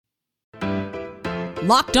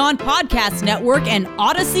Locked On Podcast Network and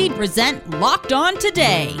Odyssey present Locked On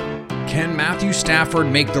Today. Can Matthew Stafford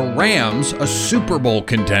make the Rams a Super Bowl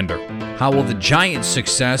contender? How will the Giants'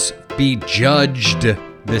 success be judged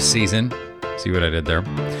this season? See what I did there?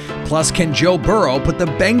 Plus, can Joe Burrow put the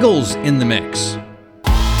Bengals in the mix?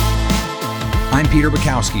 I'm Peter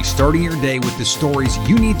Bukowski, starting your day with the stories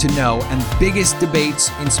you need to know and biggest debates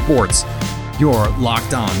in sports. You're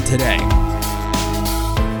Locked On Today.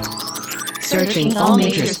 Searching all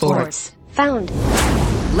major sports. Found.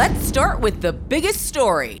 Let's start with the biggest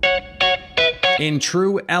story. In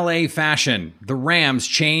true LA fashion, the Rams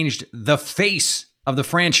changed the face of the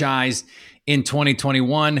franchise in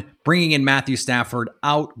 2021, bringing in Matthew Stafford.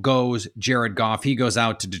 Out goes Jared Goff. He goes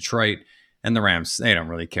out to Detroit, and the Rams, they don't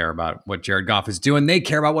really care about what Jared Goff is doing. They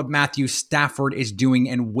care about what Matthew Stafford is doing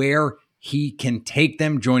and where he can take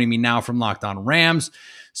them. Joining me now from Locked On Rams,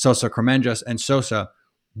 Sosa Kremenjas. And Sosa,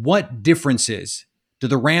 what differences do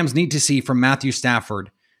the Rams need to see from Matthew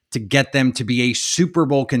Stafford to get them to be a Super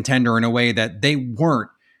Bowl contender in a way that they weren't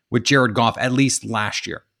with Jared Goff, at least last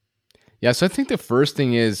year? Yeah, so I think the first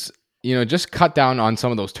thing is, just cut down on some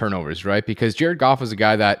of those turnovers, right? Because Jared Goff was a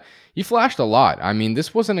guy that he flashed a lot. I mean,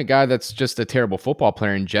 this wasn't a guy that's just a terrible football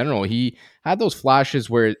player in general. He had those flashes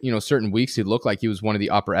where, certain weeks he'd look like he was one of the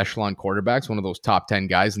upper echelon quarterbacks, one of those top 10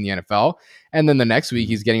 guys in the NFL. And then the next week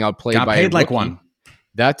he's getting outplayed by a rookie. Like one.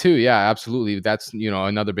 That too, yeah, absolutely. That's,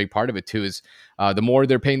 another big part of it too is the more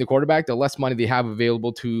they're paying the quarterback, the less money they have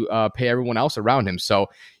available to pay everyone else around him. So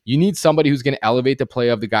you need somebody who's going to elevate the play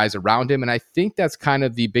of the guys around him. And I think that's kind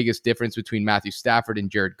of the biggest difference between Matthew Stafford and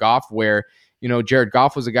Jared Goff, where, Jared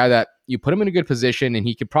Goff was a guy that you put him in a good position and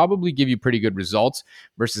he could probably give you pretty good results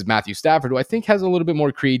versus Matthew Stafford, who I think has a little bit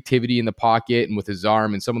more creativity in the pocket and with his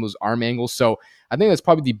arm and some of those arm angles. So I think that's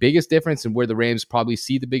probably the biggest difference, and where the Rams probably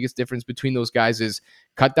see the biggest difference between those guys is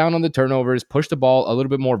cut down on the turnovers, push the ball a little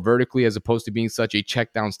bit more vertically as opposed to being such a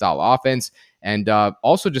check down style offense, and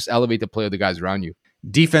also just elevate the play of the guys around you.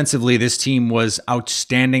 Defensively, this team was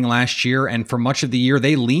outstanding last year, and for much of the year,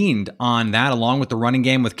 they leaned on that along with the running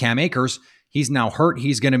game with Cam Akers. He's now hurt.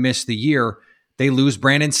 He's going to miss the year. They lose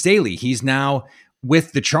Brandon Staley. He's now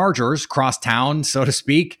with the Chargers, cross town, so to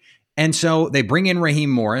speak. And so they bring in Raheem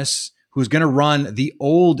Morris, who's going to run the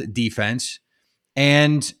old defense.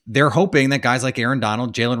 And they're hoping that guys like Aaron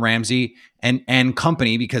Donald, Jalen Ramsey, and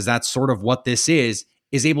company, because that's sort of what this is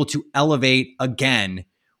able to elevate again.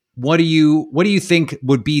 What do you think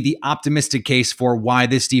would be the optimistic case for why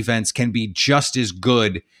this defense can be just as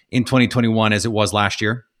good in 2021 as it was last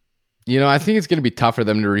year? I think it's going to be tough for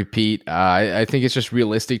them to repeat. I think it's just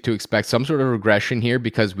realistic to expect some sort of regression here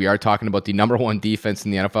because we are talking about the number one defense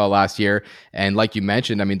in the NFL last year. And like you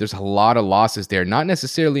mentioned, I mean, there's a lot of losses there, not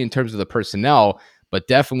necessarily in terms of the personnel, but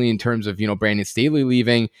definitely in terms of, Brandon Staley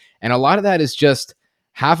leaving. And a lot of that is just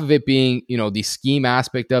half of it being, the scheme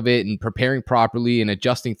aspect of it and preparing properly and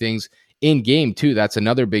adjusting things in game too. That's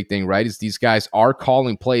another big thing, right? Is these guys are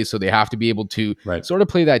calling plays, so they have to be able to sort of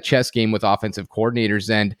play that chess game with offensive coordinators.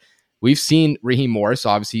 And we've seen Raheem Morris,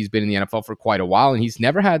 obviously he's been in the NFL for quite a while, and he's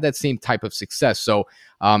never had that same type of success. So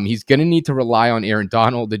he's going to need to rely on Aaron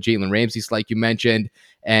Donald, the Jalen Ramseys, like you mentioned.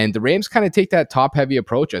 And the Rams kind of take that top-heavy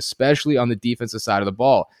approach, especially on the defensive side of the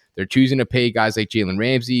ball. They're choosing to pay guys like Jalen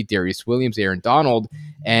Ramsey, Darius Williams, Aaron Donald,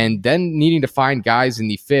 and then needing to find guys in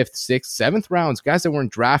the 5th, 6th, 7th rounds, guys that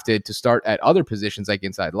weren't drafted to start at other positions like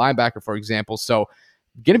inside linebacker, for example. So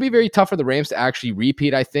going to be very tough for the Rams to actually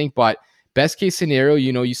repeat, I think, but best case scenario,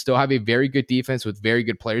 you still have a very good defense with very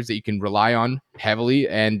good players that you can rely on heavily.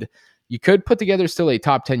 And you could put together still a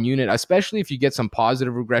top 10 unit, especially if you get some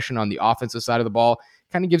positive regression on the offensive side of the ball.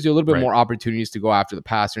 Kind of gives you a little bit more opportunities to go after the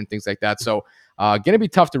passer and things like that. So going to be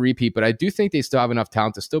tough to repeat, but I do think they still have enough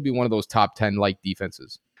talent to still be one of those top 10 like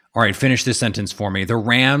defenses. All right, finish this sentence for me. The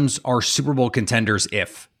Rams are Super Bowl contenders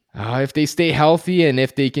if they stay healthy and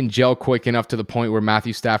if they can gel quick enough to the point where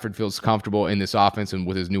Matthew Stafford feels comfortable in this offense and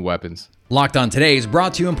with his new weapons. Locked On Today is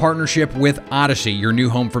brought to you in partnership with Odyssey, your new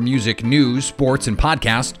home for music, news, sports, and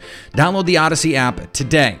podcast. Download the Odyssey app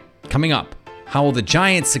today. Coming up, how will the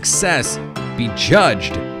Giants' success be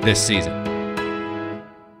judged this season?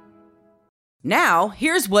 Now,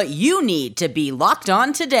 here's what you need to be locked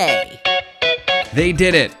on today. They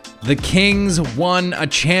did it. The Kings won a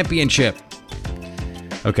championship.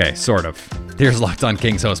 Okay, sort of. Here's Locked On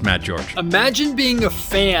Kings host Matt George. Imagine being a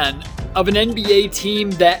fan of an NBA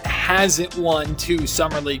team that hasn't won 2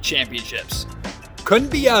 Summer League championships.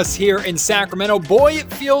 Couldn't be us here in Sacramento. Boy,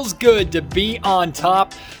 it feels good to be on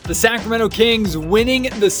top. The Sacramento Kings winning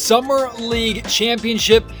the Summer League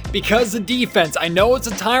championship because the defense, I know it's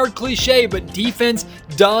a tired cliche, but defense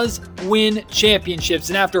does win championships.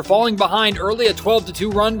 And after falling behind early, a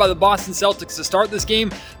 12-2 run by the Boston Celtics to start this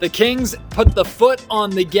game, the Kings put the foot on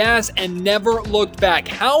the gas and never looked back.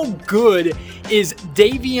 How good is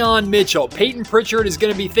Davion Mitchell? Peyton Pritchard is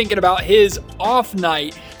going to be thinking about his off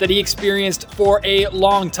night that he experienced for a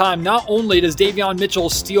long time. Not only does Davion Mitchell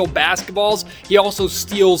steal basketballs, he also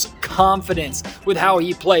steals confidence with how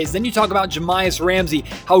he plays. Then you talk about Jahmi'us Ramsey,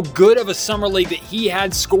 how good of a summer league that he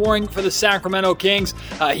had scoring for the Sacramento Kings.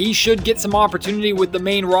 He should get some opportunity with the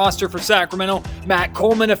main roster for Sacramento. Matt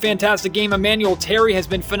Coleman, a fantastic game. Emmanuel Terry has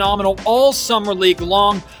been phenomenal all summer league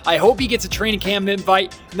long. I hope he gets a training camp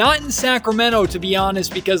invite. Not in Sacramento, to be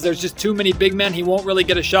honest, because there's just too many big men. He won't really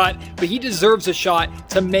get a shot, but he deserves a shot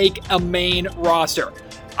to make a main roster.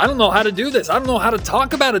 I don't know how to do this. I don't know how to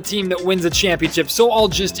talk about a team that wins a championship, so I'll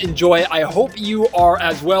just enjoy it. I hope you are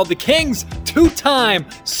as well. The Kings, two-time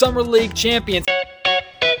Summer League champions.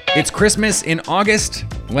 It's Christmas in August?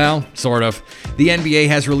 Well, sort of. The NBA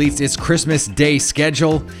has released its Christmas Day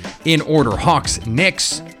schedule in order. Hawks,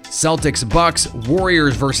 Knicks, Celtics, Bucks,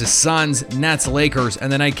 Warriors versus Suns, Nets, Lakers,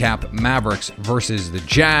 and the nightcap, Mavericks versus the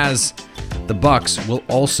Jazz. The Bucks will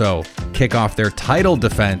also kick off their title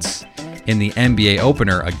defense in the NBA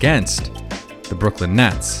opener against the Brooklyn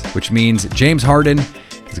Nets, which means James Harden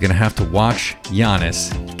is going to have to watch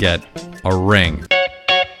Giannis get a ring.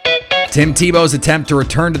 Tim Tebow's attempt to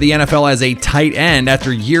return to the NFL as a tight end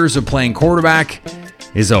after years of playing quarterback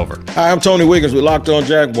is over. Hi, I'm Tony Wiggins with Locked On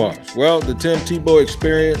Jaguars. Well, the Tim Tebow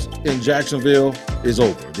experience in Jacksonville is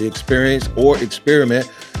over. The experience or experiment,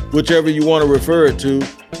 whichever you want to refer it to,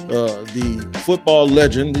 the football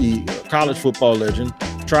legend, the college football legend,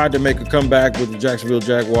 tried to make a comeback with the Jacksonville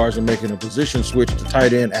Jaguars and making a position switch to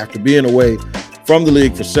tight end after being away from the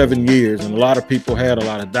league for 7 years. And a lot of people had a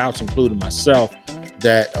lot of doubts, including myself,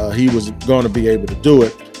 that he was going to be able to do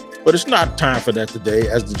it. But it's not time for that today,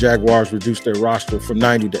 as the Jaguars reduced their roster from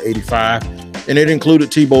 90 to 85, and it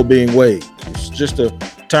included Tebow being waived. It's just a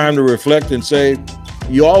time to reflect and say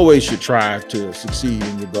you always should try to succeed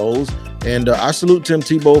in your goals. And I salute Tim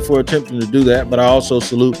Tebow for attempting to do that, but I also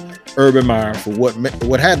salute Urban Meyer for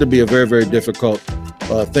what had to be a very, very difficult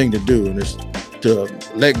thing to do, and it's to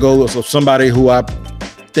let go of somebody who I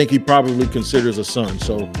think he probably considers a son.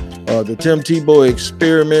 So the Tim Tebow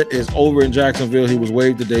experiment is over in Jacksonville. He was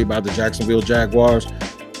waived today by the Jacksonville Jaguars.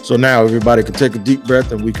 So now everybody can take a deep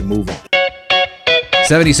breath and we can move on.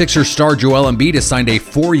 76ers star Joel Embiid has signed a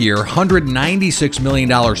 4-year, $196 million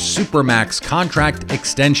Supermax contract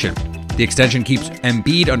extension. The extension keeps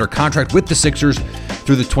Embiid under contract with the Sixers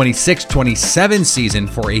through the 26-27 season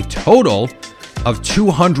for a total of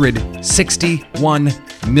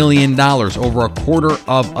 $261 million, over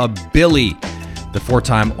 $250 million. The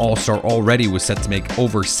four-time All-Star already was set to make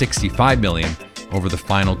over $65 million over the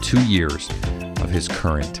final 2 years of his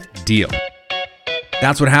current deal.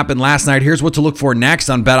 That's what happened last night. Here's what to look for next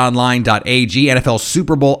on betonline.ag. NFL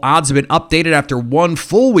Super Bowl odds have been updated after one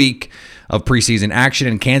full week of preseason action,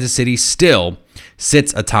 and Kansas City still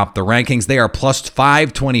sits atop the rankings. They are plus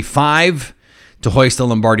 525 to hoist the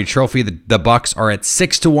Lombardi Trophy. The Bucks are at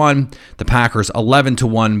 6-1. The Packers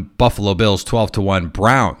 11-1. Buffalo Bills 12-1.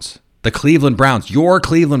 Browns, the Cleveland Browns, your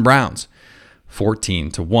Cleveland Browns,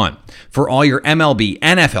 14-1. For all your MLB,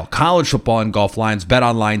 NFL, college football, and golf lines,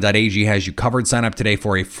 betonline.ag has you covered. Sign up today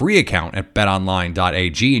for a free account at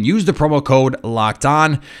betonline.ag and use the promo code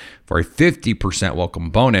LOCKEDON for a 50% welcome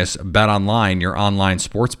bonus. BetOnline, your online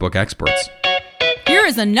sportsbook experts. Here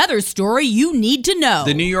is another story you need to know.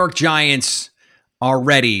 The New York Giants are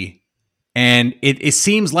ready, and it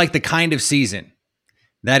seems like the kind of season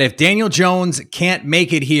that if Daniel Jones can't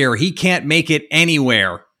make it here, he can't make it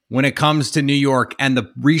anywhere when it comes to New York and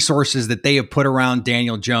the resources that they have put around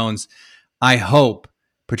Daniel Jones. I hope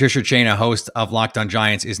Patricia Chaina, host of Locked On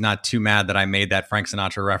Giants, is not too mad that I made that Frank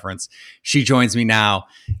Sinatra reference. She joins me now.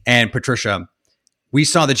 And Patricia, we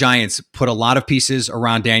saw the Giants put a lot of pieces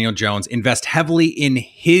around Daniel Jones, invest heavily in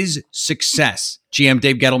his success. GM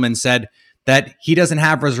Dave Gettleman said that he doesn't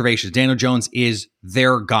have reservations. Daniel Jones is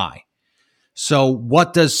their guy. So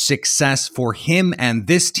what does success for him and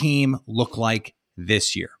this team look like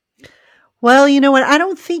this year? Well, you know what? I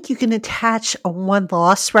don't think you can attach a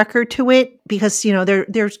one-loss record to it because, you know,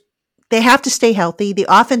 they have to stay healthy. The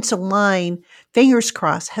offensive line, fingers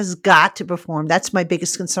crossed, has got to perform. That's my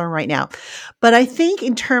biggest concern right now. But I think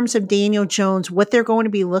in terms of Daniel Jones, what they're going to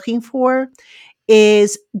be looking for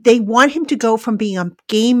is they want him to go from being a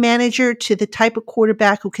game manager to the type of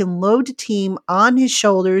quarterback who can load the team on his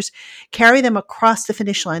shoulders, carry them across the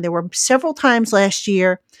finish line. There were several times last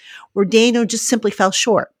year where Daniel just simply fell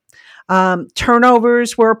short.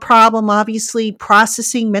 Turnovers were a problem. Obviously,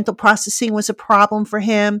 mental processing was a problem for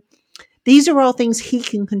him. These are all things he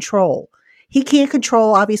can control. He can't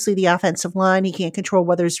control, obviously, the offensive line. He can't control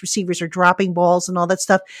whether his receivers are dropping balls and all that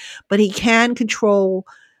stuff, but he can control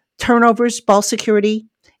turnovers, ball security,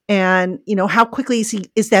 and, how quickly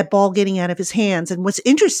is that ball getting out of his hands. And what's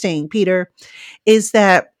interesting, Peter, is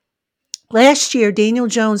that last year, Daniel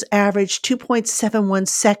Jones averaged 2.71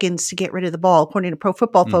 seconds to get rid of the ball, according to Pro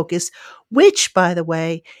Football Focus, which, by the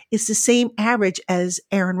way, is the same average as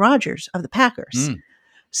Aaron Rodgers of the Packers.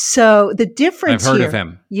 So the difference I've heard of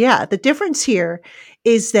him. Yeah, the difference here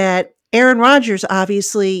is that Aaron Rodgers,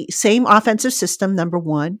 obviously, same offensive system, number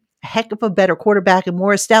one, a heck of a better quarterback and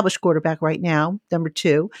more established quarterback right now, number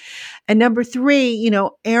two. And number three,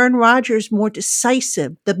 Aaron Rodgers more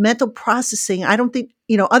decisive. The mental processing, I don't think,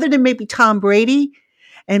 other than maybe Tom Brady,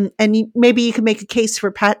 and maybe you can make a case for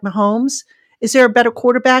Pat Mahomes. Is there a better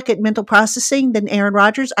quarterback at mental processing than Aaron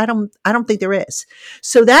Rodgers? I don't think there is.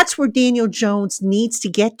 So that's where Daniel Jones needs to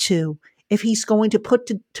get to if he's going to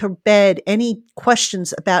put to bed any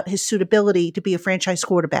questions about his suitability to be a franchise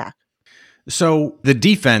quarterback. So the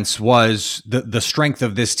defense was the strength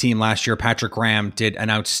of this team last year. Patrick Graham did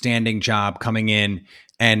an outstanding job coming in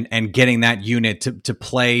and getting that unit to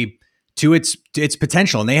play to its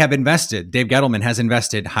potential. And they have invested. Dave Gettleman has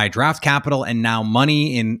invested high draft capital and now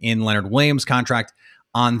money in Leonard Williams' contract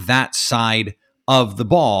on that side of the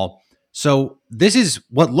ball. So this is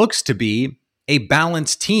what looks to be a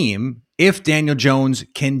balanced team if Daniel Jones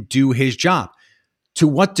can do his job. To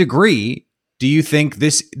what degree do you think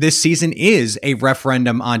this season is a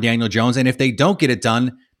referendum on Daniel Jones? And if they don't get it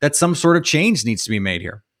done, that some sort of change needs to be made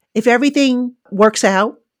here? If everything works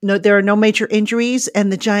out, there are no major injuries,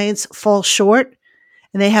 and the Giants fall short,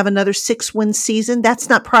 and they have another 6-win season, that's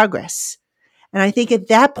not progress. And I think at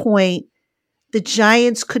that point, the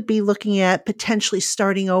Giants could be looking at potentially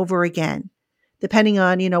starting over again, depending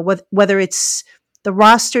on, whether it's the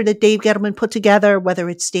roster that Dave Gettleman put together, whether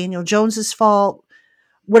it's Daniel Jones's fault,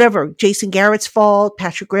 whatever, Jason Garrett's fault,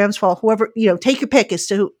 Patrick Graham's fault, whoever, take your pick as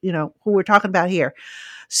to, who we're talking about here.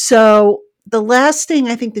 So the last thing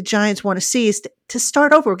I think the Giants want to see is to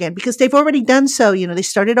start over again, because they've already done so. They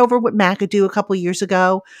started over with McAdoo a couple of years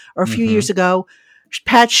ago or a few years ago.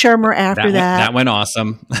 Pat Shurmur after that. That went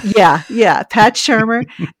awesome. Yeah. Pat Shurmur.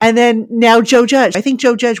 And then now Joe Judge. I think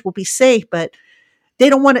Joe Judge will be safe, but they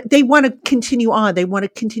want to continue on. They want to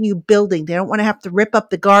continue building. They don't want to have to rip up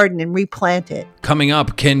the garden and replant it. Coming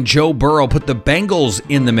up, can Joe Burrow put the Bengals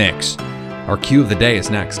in the mix? Our cue of the day is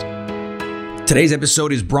next. Today's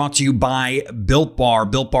episode is brought to you by Built Bar.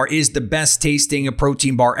 Built Bar is the best tasting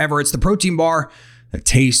protein bar ever. It's the protein bar that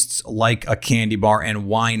tastes like a candy bar, and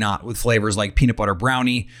why not? With flavors like peanut butter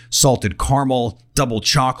brownie, salted caramel, double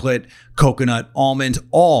chocolate, coconut, almond,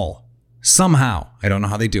 all somehow, I don't know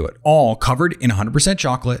how they do it, all covered in 100%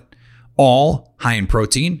 chocolate, all high in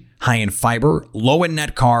protein, high in fiber, low in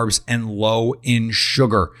net carbs, and low in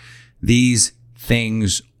sugar. These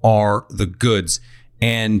things are the goods.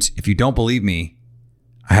 And if you don't believe me,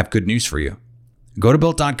 I have good news for you. Go to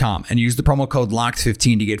Built.com and use the promo code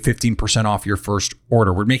LOCKED15 to get 15% off your first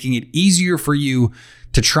order. We're making it easier for you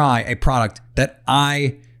to try a product that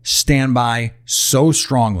I stand by so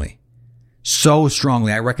strongly. So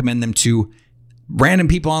strongly. I recommend them to random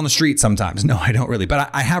people on the street sometimes. No, I don't really. But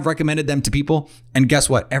I have recommended them to people. And guess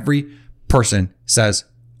what? Every person says,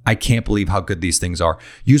 I can't believe how good these things are.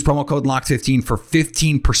 Use promo code LOCKED15 for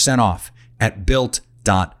 15% off at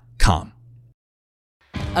Built.com.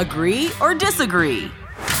 Agree or disagree?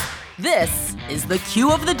 This is the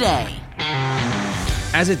cue of the day.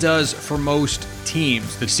 As it does for most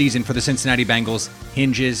teams, the season for the Cincinnati Bengals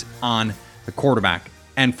hinges on the quarterback.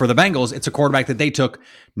 And for the Bengals, it's a quarterback that they took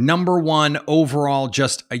number 1 overall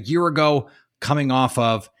just a year ago, coming off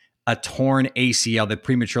of a torn ACL that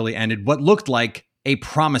prematurely ended what looked like a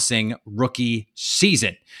promising rookie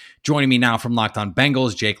season. Joining me now from Locked On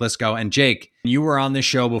Bengals, Jake Liscow. And Jake, you were on this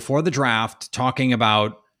show before the draft talking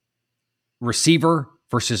about receiver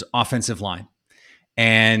versus offensive line.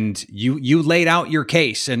 And you laid out your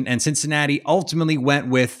case, and Cincinnati ultimately went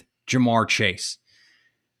with Ja'Marr Chase.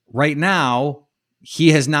 Right now,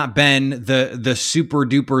 he has not been the super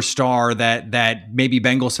duper star that maybe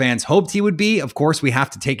Bengals fans hoped he would be. Of course, we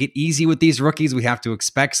have to take it easy with these rookies. We have to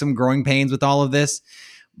expect some growing pains with all of this.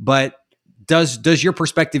 But does your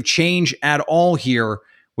perspective change at all here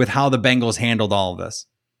with how the Bengals handled all of this?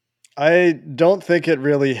 I don't think it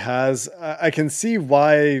really has. I can see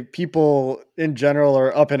why people in general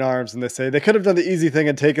are up in arms and they say they could have done the easy thing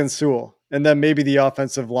and taken Sewell. And then maybe the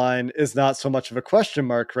offensive line is not so much of a question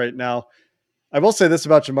mark right now. I will say this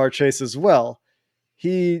about Ja'Marr Chase as well.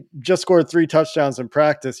 he just scored 3 touchdowns in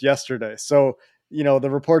practice yesterday. So, the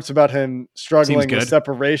reports about him struggling with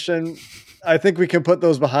separation, I think we can put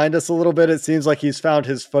those behind us a little bit. It seems like he's found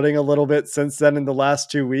his footing a little bit since then in the last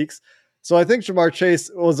 2 weeks. So I think Ja'Marr Chase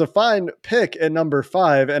was a fine pick at number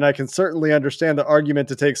 5, and I can certainly understand the argument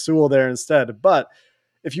to take Sewell there instead. But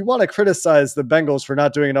if you want to criticize the Bengals for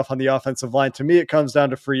not doing enough on the offensive line, to me, it comes down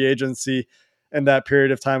to free agency in that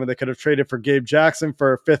period of time when they could have traded for Gabe Jackson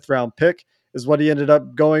for a 5th-round pick is what he ended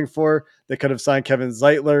up going for. They could have signed Kevin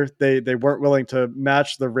Zeitler. They weren't willing to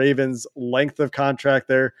match the Ravens' length of contract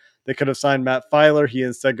there. They could have signed Matt Filer. He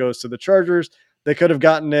instead goes to the Chargers. They could have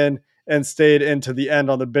gotten in and stayed into the end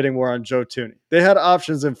on the bidding war on Joe Thuney. They had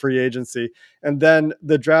options in free agency. And then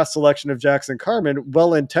the draft selection of Jackson Carman,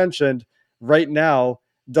 well-intentioned, right now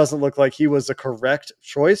doesn't look like he was a correct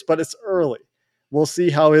choice, but it's early. We'll see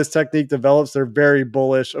how his technique develops. They're very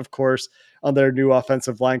bullish, of course, on their new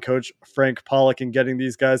offensive line coach, Frank Pollock, and getting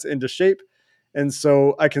these guys into shape. And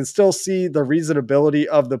so I can still see the reasonability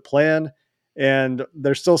of the plan, and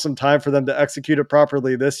there's still some time for them to execute it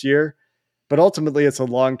properly this year. But ultimately, it's a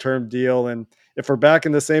long-term deal. And if we're back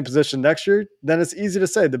in the same position next year, then it's easy to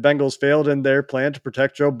say the Bengals failed in their plan to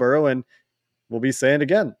protect Joe Burrow. And we'll be saying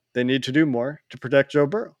again, they need to do more to protect Joe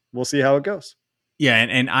Burrow. We'll see how it goes. Yeah,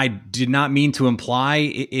 and I did not mean to imply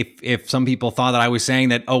if some people thought that I was saying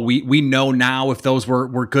that, we know now if those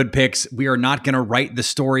were good picks. We are not going to write the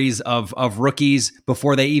stories of rookies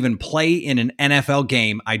before they even play in an NFL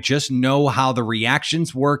game. I just know how the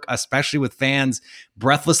reactions work, especially with fans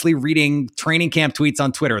breathlessly reading training camp tweets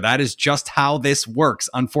on Twitter. That is just how this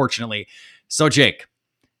works, unfortunately. So, Jake,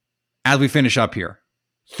 as we finish up here,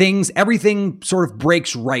 everything sort of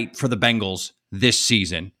breaks right for the Bengals this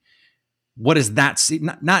season. What is that?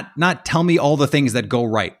 Not tell me all the things that go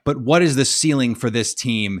right, but what is the ceiling for this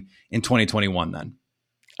team in 2021 then?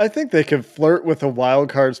 I think they could flirt with a wild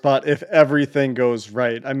card spot if everything goes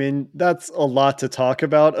right. I mean, that's a lot to talk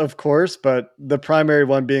about, of course, but the primary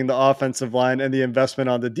one being the offensive line and the investment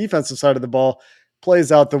on the defensive side of the ball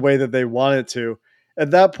plays out the way that they want it to.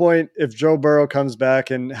 At that point, if Joe Burrow comes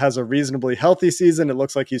back and has a reasonably healthy season, it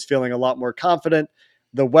looks like he's feeling a lot more confident.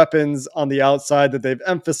 The weapons on the outside that they've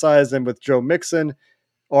emphasized, and with Joe Mixon,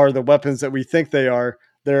 are the weapons that we think they are.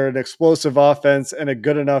 They're an explosive offense and a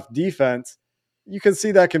good enough defense. You can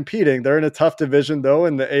see that competing. They're in a tough division, though,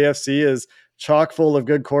 and the AFC is chock full of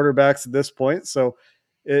good quarterbacks at this point. So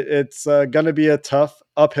it's going to be a tough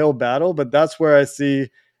uphill battle, but that's where I see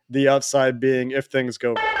the upside being if things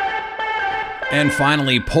go. And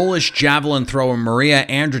finally, Polish javelin thrower Maria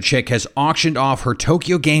Andrzejczyk has auctioned off her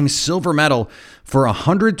Tokyo Games silver medal for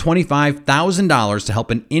 $125,000 to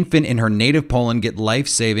help an infant in her native Poland get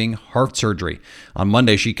life-saving heart surgery. On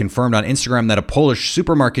Monday, she confirmed on Instagram that a Polish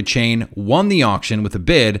supermarket chain won the auction with a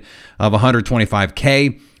bid of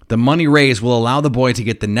 $125K. The money raised will allow the boy to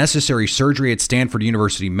get the necessary surgery at Stanford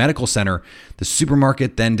University Medical Center. The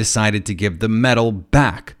supermarket then decided to give the medal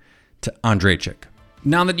back to Andrzejczyk.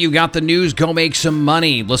 Now that you got the news, go make some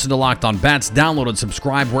money. Listen to Locked On Bets, download and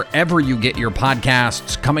subscribe wherever you get your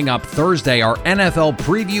podcasts. Coming up Thursday, our NFL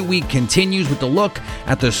preview week continues with a look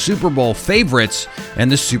at the Super Bowl favorites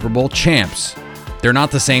and the Super Bowl champs. They're not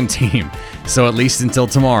the same team, so at least until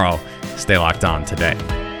tomorrow, stay locked on today.